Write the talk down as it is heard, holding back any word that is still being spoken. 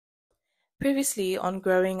Previously on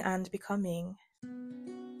Growing and Becoming.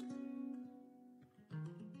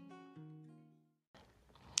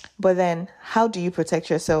 But then, how do you protect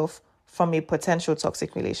yourself from a potential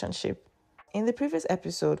toxic relationship? In the previous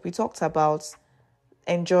episode, we talked about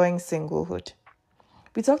enjoying singlehood.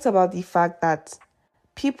 We talked about the fact that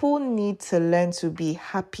people need to learn to be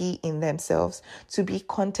happy in themselves, to be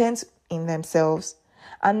content in themselves,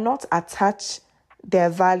 and not attach their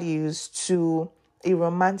values to a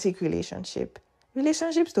romantic relationship.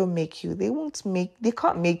 Relationships don't make you. They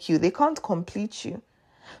can't make you. They can't complete you.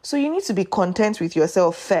 So you need to be content with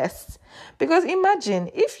yourself first. Because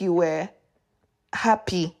imagine if you were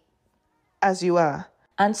happy as you are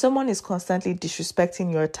and someone is constantly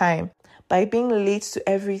disrespecting your time by being late to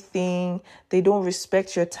everything. They don't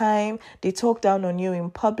respect your time. They talk down on you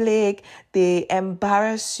in public. They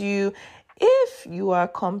embarrass you. If you are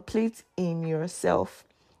complete in yourself,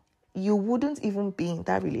 you wouldn't even be in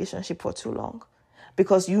that relationship for too long.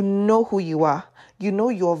 Because you know who you are. You know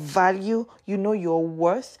your value. You know your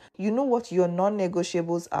worth. You know what your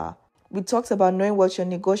non-negotiables are. We talked about knowing what your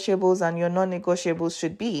negotiables and your non-negotiables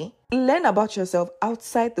should be. Learn about yourself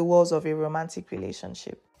outside the walls of a romantic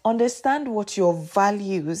relationship. Understand what your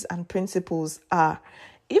values and principles are.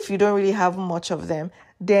 If you don't really have much of them,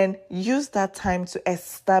 then use that time to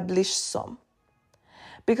establish some.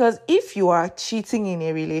 Because if you are cheating in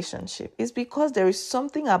a relationship, it's because there is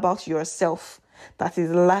something about yourself that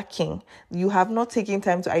is lacking. You have not taken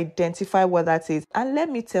time to identify what that is. And let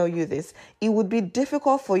me tell you this, it would be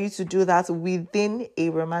difficult for you to do that within a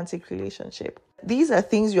romantic relationship. These are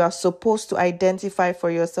things you are supposed to identify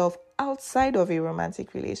for yourself outside of a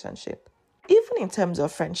romantic relationship. Even in terms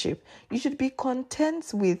of friendship, you should be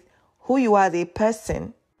content with who you are as a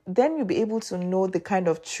person. Then you'll be able to know the kind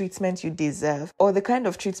of treatment you deserve or the kind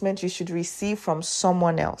of treatment you should receive from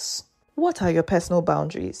someone else. What are your personal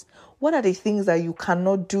boundaries? What are the things that you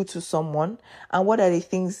cannot do to someone? And what are the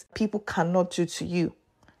things people cannot do to you?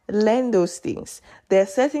 Learn those things. There are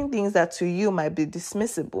certain things that to you might be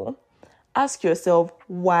dismissible. Ask yourself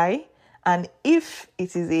why, and if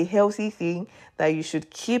it is a healthy thing that you should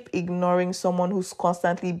keep ignoring someone who's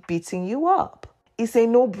constantly beating you up. It's a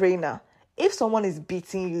no-brainer. If someone is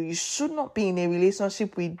beating you, you should not be in a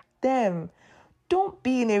relationship with them. Don't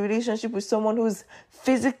be in a relationship with someone who's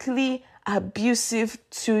physically abusive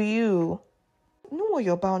to you. Know what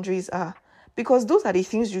your boundaries are, because those are the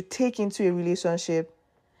things you take into a relationship.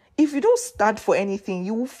 If you don't stand for anything,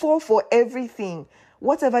 you will fall for everything.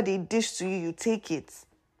 Whatever they dish to you, you take it.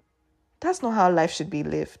 That's not how life should be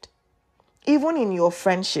lived. Even in your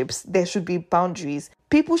friendships, there should be boundaries.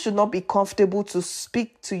 People should not be comfortable to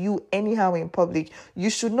speak to you anyhow in public. You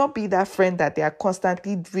should not be that friend that they are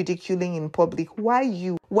constantly ridiculing in public. Why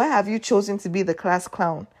you? Why have you chosen to be the class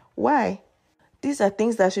clown? Why? These are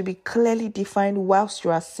things that should be clearly defined whilst you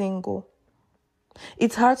are single.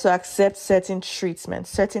 It's hard to accept certain treatments,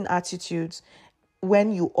 certain attitudes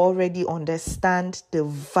when you already understand the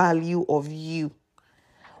value of you.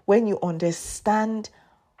 When you understand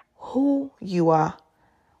who you are,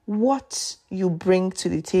 what you bring to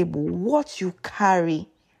the table, what you carry.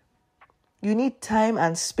 You need time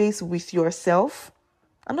and space with yourself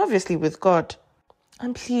and obviously with God.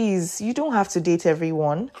 And please, you don't have to date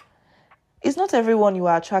everyone. It's not everyone you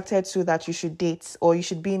are attracted to that you should date or you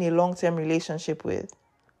should be in a long-term relationship with.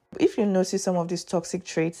 If you notice some of these toxic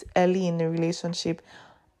traits early in the relationship,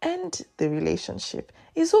 end the relationship.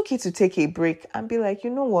 It's okay to take a break and be like, you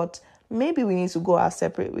know what? Maybe we need to go our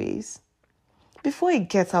separate ways before it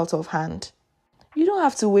gets out of hand. You don't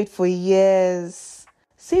have to wait for years.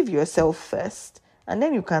 Save yourself first, and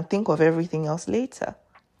then you can think of everything else later.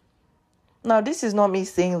 Now, this is not me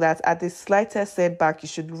saying that at the slightest setback, you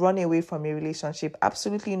should run away from a relationship.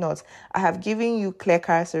 Absolutely not. I have given you clear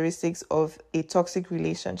characteristics of a toxic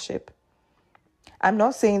relationship. I'm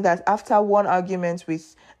not saying that after one argument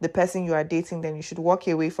with the person you are dating, then you should walk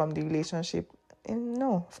away from the relationship.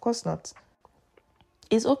 No, of course not.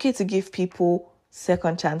 It's okay to give people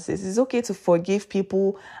second chances. It's okay to forgive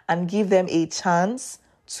people and give them a chance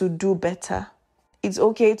to do better. It's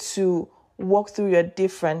okay to walk through your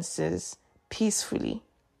differences peacefully.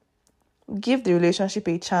 Give the relationship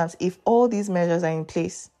a chance if all these measures are in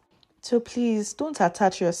place. So please don't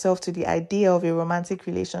attach yourself to the idea of a romantic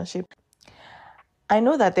relationship. I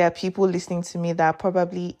know that there are people listening to me that are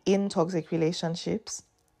probably in toxic relationships.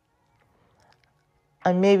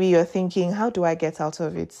 And maybe you're thinking, how do I get out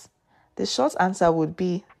of it? The short answer would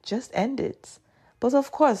be, just end it. But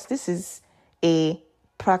of course, this is a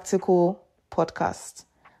practical podcast.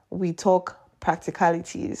 We talk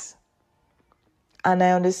practicalities. And I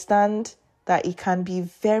understand that it can be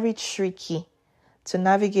very tricky to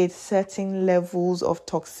navigate certain levels of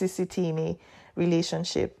toxicity in a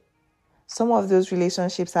relationship. Some of those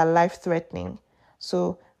relationships are life-threatening.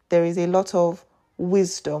 So there is a lot of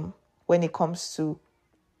wisdom when it comes to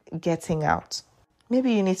getting out.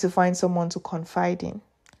 Maybe you need to find someone to confide in.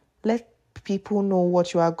 Let people know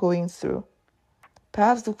what you are going through.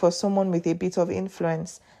 Perhaps look for someone with a bit of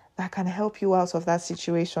influence that can help you out of that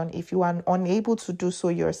situation if you are unable to do so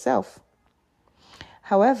yourself.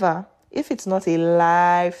 However, if it's not a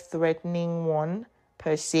life-threatening one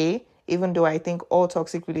per se, even though I think all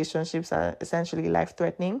toxic relationships are essentially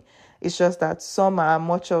life-threatening, it's just that some are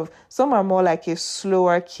more like a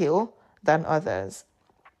slower kill than others.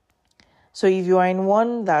 So if you are in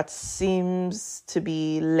one that seems to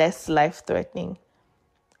be less life-threatening,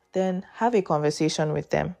 then have a conversation with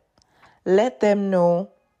them. Let them know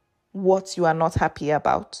what you are not happy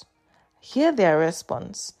about. Hear their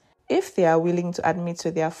response. If they are willing to admit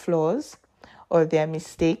to their flaws or their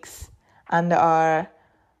mistakes and are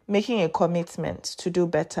making a commitment to do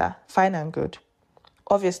better, fine and good.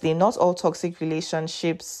 Obviously, not all toxic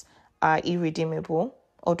relationships are irredeemable,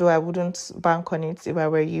 although I wouldn't bank on it if I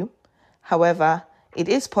were you. However, it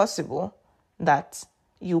is possible that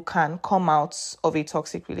you can come out of a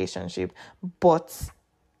toxic relationship, but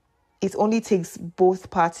it only takes both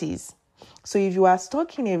parties. So if you are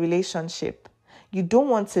stuck in a relationship, you don't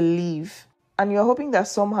want to leave, and you're hoping that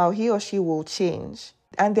somehow he or she will change,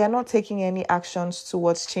 and they're not taking any actions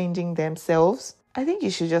towards changing themselves, I think you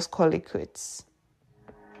should just call it quits.